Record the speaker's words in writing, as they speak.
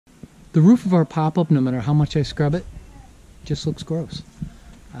The roof of our pop-up, no matter how much I scrub it, just looks gross.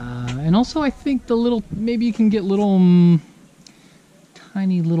 And also I think the little, maybe you can get little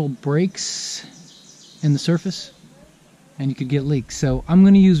tiny little breaks in the surface and you could get leaks. So I'm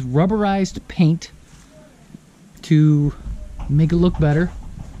going to use rubberized paint to make it look better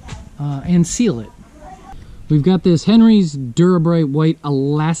and seal it. We've got this Henry's Durabright White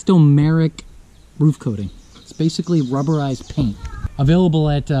elastomeric roof coating. It's basically rubberized paint. Available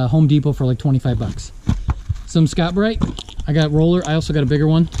at Home Depot for like 25 bucks. Some Scott Brite. I got roller. I also got a bigger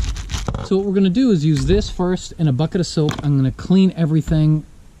one. So what we're going to do is use this first in a bucket of soap. I'm going to clean everything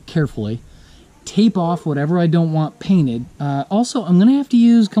carefully. Tape off whatever I don't want painted. Also, I'm going to have to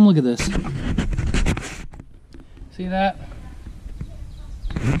use, come look at this. See that?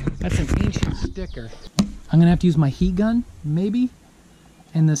 That's an ancient sticker. I'm going to have to use my heat gun, maybe,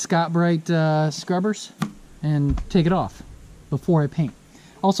 and the Scott Brite scrubbers, and take it off before I paint.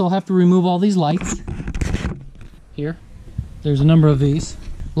 Also, I'll have to remove all these lights. Here, there's a number of these.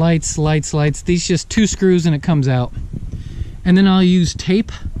 Lights, lights, lights. These just 2 screws and it comes out. And then I'll use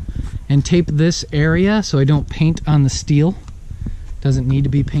tape and tape this area so I don't paint on the steel. Doesn't need to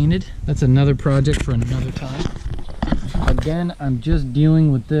be painted. That's another project for another time. Again, I'm just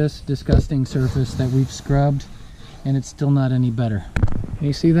dealing with this disgusting surface that we've scrubbed and it's still not any better. Can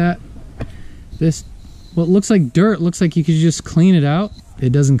you see that? This, what looks like dirt, looks like you could just clean it out.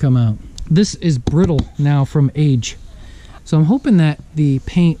 It doesn't come out. This is brittle now from age. So I'm hoping that the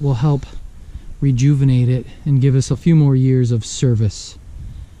paint will help rejuvenate it and give us a few more years of service.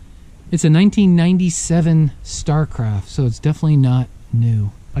 It's a 1997 Starcraft, so it's definitely not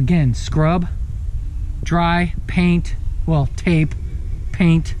new. Again, scrub, dry, paint, well, tape,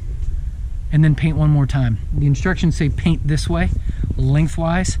 paint, and then paint one more time. The instructions say paint this way,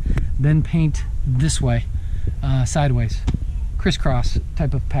 lengthwise, then paint this way, sideways. Crisscross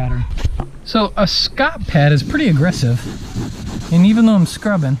type of pattern. So a Scott pad is pretty aggressive, and even though I'm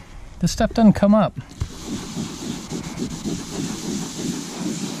scrubbing, this stuff doesn't come up.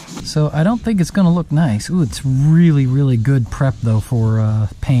 So I don't think it's gonna look nice. Ooh, it's really, really good prep though for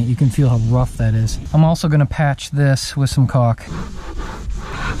paint. You can feel how rough that is. I'm also gonna patch this with some caulk.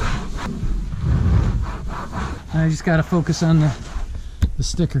 I just gotta focus on the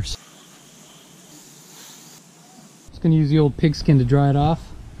stickers. Just gonna use the old pigskin to dry it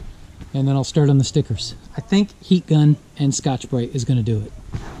off, and then I'll start on the stickers. I think heat gun and Scotch Brite is gonna do it.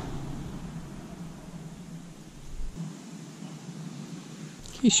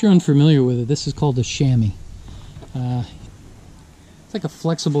 In case you're unfamiliar with it, this is called a chamois. It's like a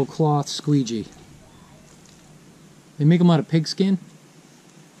flexible cloth squeegee. They make them out of pigskin.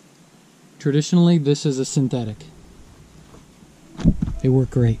 Traditionally, this is a synthetic. They work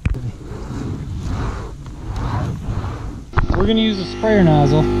great. We're going to use a sprayer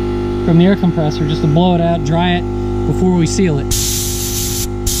nozzle from the air compressor just to blow it out, dry it before we seal it.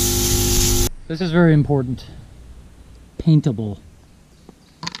 This is very important. Paintable.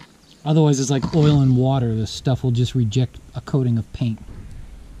 Otherwise, it's like oil and water. This stuff will just reject a coating of paint.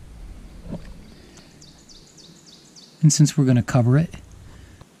 And since we're going to cover it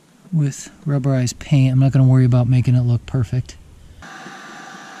with rubberized paint, I'm not going to worry about making it look perfect.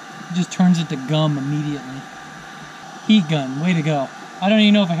 It just turns it to gum immediately. Heat gun, way to go. I don't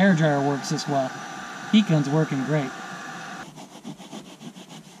even know if a hairdryer works this well. Heat gun's working great.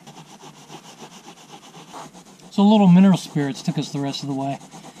 So a little mineral spirits took us the rest of the way.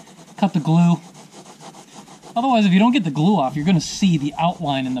 Cut the glue. Otherwise, if you don't get the glue off, you're going to see the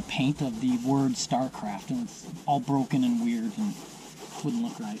outline in the paint of the word Starcraft, and it's all broken and weird and wouldn't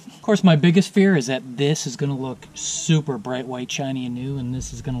look right. Of course, my biggest fear is that this is going to look super bright white, shiny, and new, and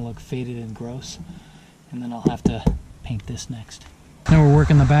this is going to look faded and gross. And then I'll have to paint this next. Now we're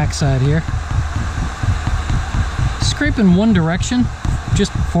working the back side here. Scrape in one direction,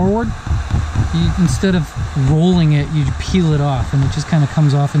 just forward. Instead of rolling it, you peel it off, and it just kind of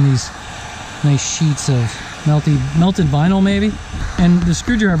comes off in these nice sheets of melted vinyl maybe. And the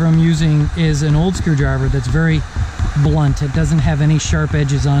screwdriver I'm using is an old screwdriver that's very blunt. It doesn't have any sharp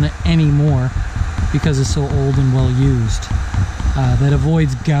edges on it anymore because it's so old and well used. That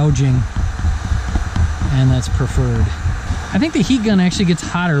avoids gouging, and that's preferred. I think the heat gun actually gets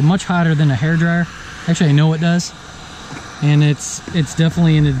hotter, much hotter than a hairdryer. Actually, I know it does. And it's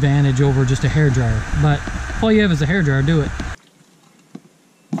definitely an advantage over just a hairdryer. But if all you have is a hairdryer, do it.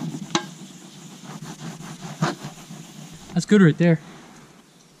 That's good right there.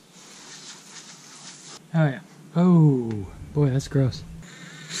 Oh yeah. Oh boy, that's gross.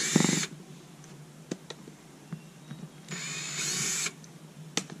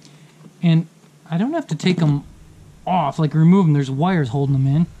 And I don't have to take them off, like remove them. There's wires holding them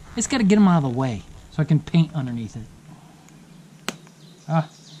in. I just got to get them out of the way so I can paint underneath it. A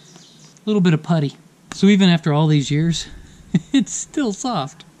little bit of putty. So even after all these years, it's still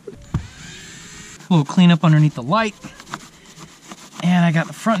soft. A little cleanup underneath the light. And I got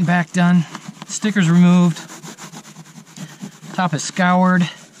the front and back done. Stickers removed. Top is scoured,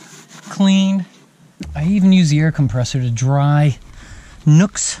 cleaned. I even use the air compressor to dry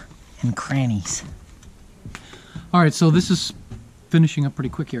nooks and crannies. All right, so this is finishing up pretty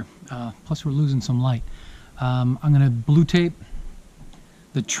quick here. Plus we're losing some light. I'm gonna blue tape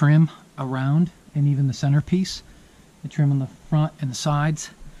the trim around and even the centerpiece, the trim on the front and the sides,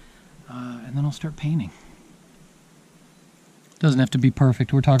 and then I'll start painting. Doesn't have to be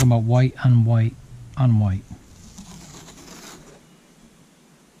perfect. We're talking about white on white on white.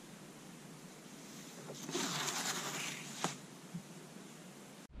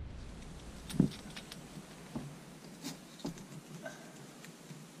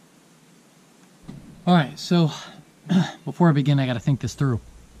 All right, so before I begin, I got to think this through.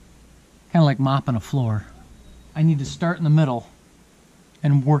 Kind of like mopping a floor. I need to start in the middle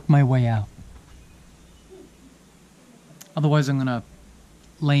and work my way out. Otherwise, I'm going to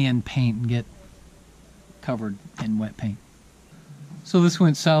lay in paint and get covered in wet paint. So this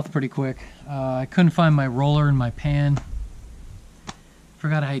went south pretty quick. I couldn't find my roller and my pan.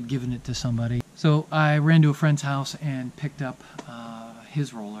 Forgot I had given it to somebody. So I ran to a friend's house and picked up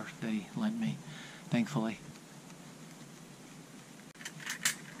his roller that he lent me, thankfully.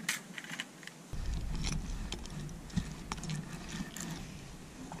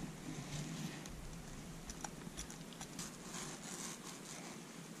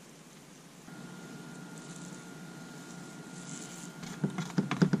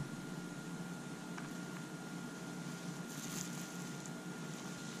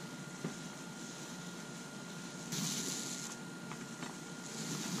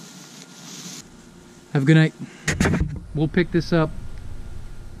 Have a good night. We'll pick this up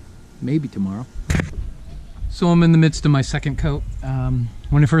maybe tomorrow. So I'm in the midst of my second coat.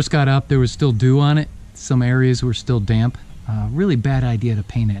 When I first got up, there was still dew on it. Some areas were still damp. Really bad idea to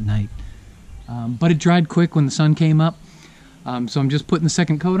paint at night. But it dried quick when the sun came up. So I'm just putting the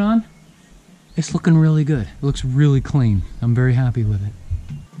second coat on. It's looking really good. It looks really clean. I'm very happy with it.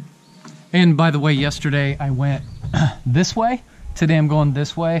 And by the way, yesterday I went this way. Today I'm going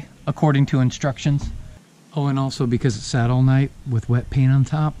this way, according to instructions. Oh, and also because it sat all night with wet paint on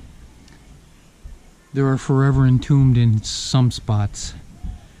top, there are forever entombed in some spots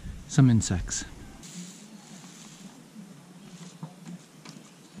some insects.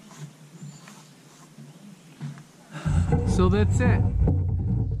 So that's it.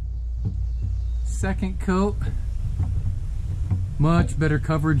 Second coat. Much better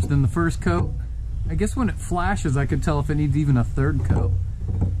coverage than the first coat. I guess when it flashes, I could tell if it needs even a third coat.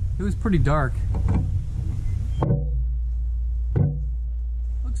 It was pretty dark.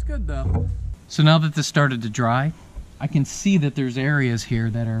 Looks good though. So now that this started to dry, I can see that there's areas here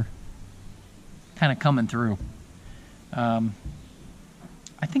that are kind of coming through. I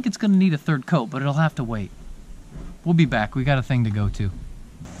think it's gonna need a third coat, but it'll have to wait. We'll be back. We got a thing to go to.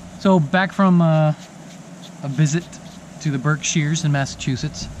 So back from a visit to the Berkshires in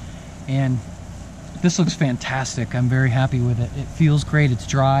Massachusetts, and this looks fantastic. I'm very happy with it. It feels great. It's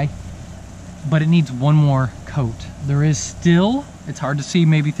dry, but it needs one more coat. There is still, it's hard to see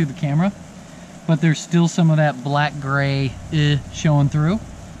maybe through the camera, but there's still some of that black gray showing through.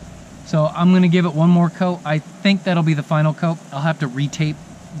 So I'm gonna give it one more coat. I think that'll be the final coat. I'll have to retape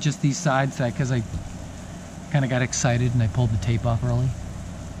just these sides because I kind of got excited and I pulled the tape off early.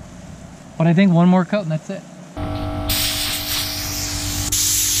 But I think one more coat and that's it.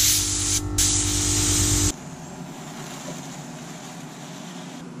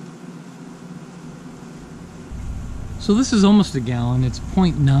 So this is almost a gallon. It's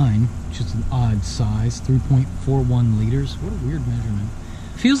 0.9, which is an odd size, 3.41 liters. What a weird measurement.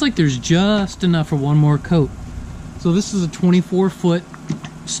 Feels like there's just enough for one more coat. So this is a 24-foot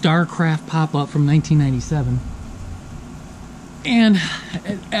Starcraft Pop Up from 1997. And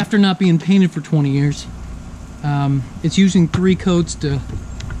after not being painted for 20 years, it's using 3 coats to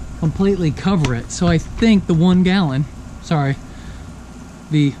completely cover it. So I think the 1 gallon, sorry,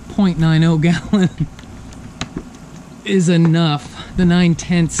 the 0.90 gallon is enough. The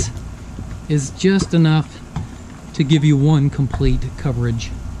 9/10 is just enough to give you one complete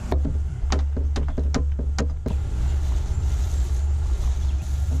coverage.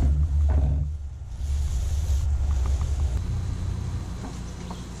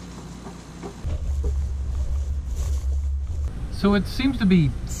 So it seems to be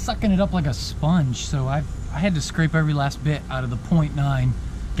sucking it up like a sponge, so I had to scrape every last bit out of the 0.9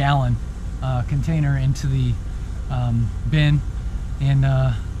 gallon container into the bin, and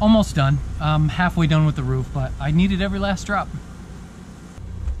almost done. I'm halfway done with the roof, but I needed every last drop.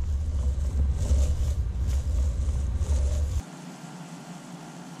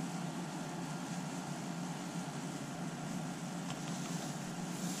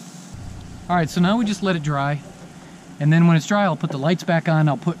 Alright, so now we just let it dry, and then when it's dry I'll put the lights back on.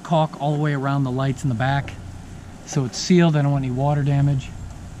 I'll put caulk all the way around the lights in the back so it's sealed. I don't want any water damage.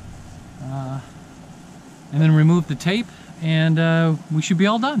 And then remove the tape, and we should be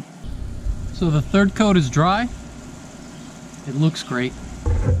all done. So the third coat is dry. It looks great.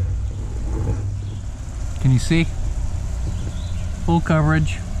 Can you see? Full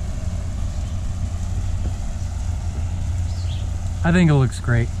coverage. I think it looks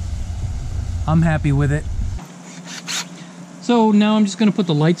great. I'm happy with it. So now I'm just going to put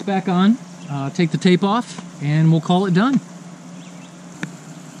the lights back on, take the tape off, and we'll call it done.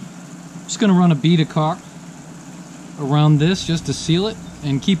 Just going to run a bead of caulk around this just to seal it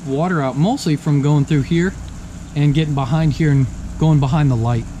and keep water out, mostly from going through here and getting behind here and going behind the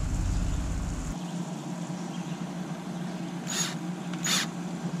light.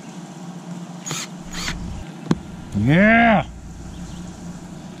 Yeah!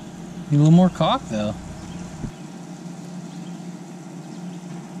 Need a little more caulk though.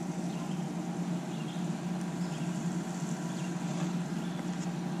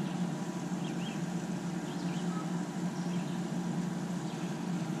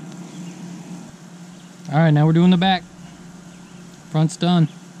 Alright, now we're doing the back. Front's done.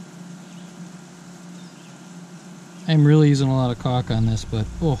 I'm really using a lot of caulk on this, but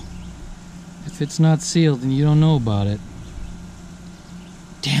oh, if it's not sealed and you don't know about it,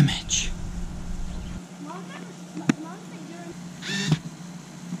 damage.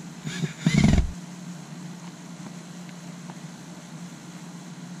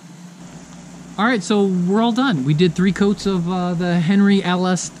 Alright, so we're all done. We did 3 coats of the Henry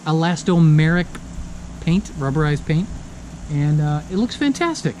elastomeric paint, rubberized paint, and it looks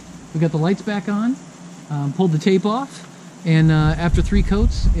fantastic. We got the lights back on, pulled the tape off, and after 3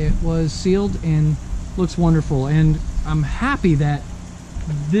 coats it was sealed and looks wonderful. And I'm happy that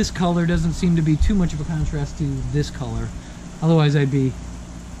this color doesn't seem to be too much of a contrast to this color. Otherwise I'd be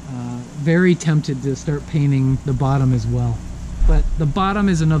very tempted to start painting the bottom as well. But the bottom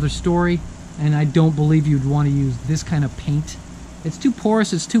is another story, and I don't believe you'd want to use this kind of paint. It's too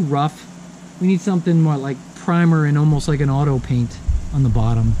porous, it's too rough. We need something more like primer and almost like an auto paint on the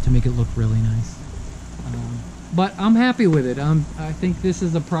bottom to make it look really nice. But I'm happy with it. I think this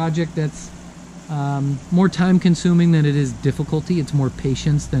is a project that's more time consuming than it is difficulty. It's more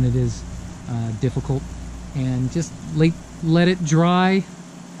patience than it is difficult. And just let it dry.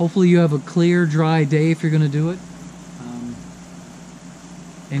 Hopefully you have a clear, dry day if you're going to do it.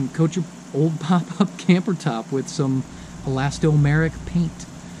 And coat your old pop-up camper top with some elastomeric paint.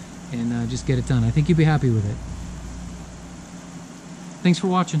 And just get it done. I think you'll be happy with it. Thanks for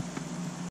watching.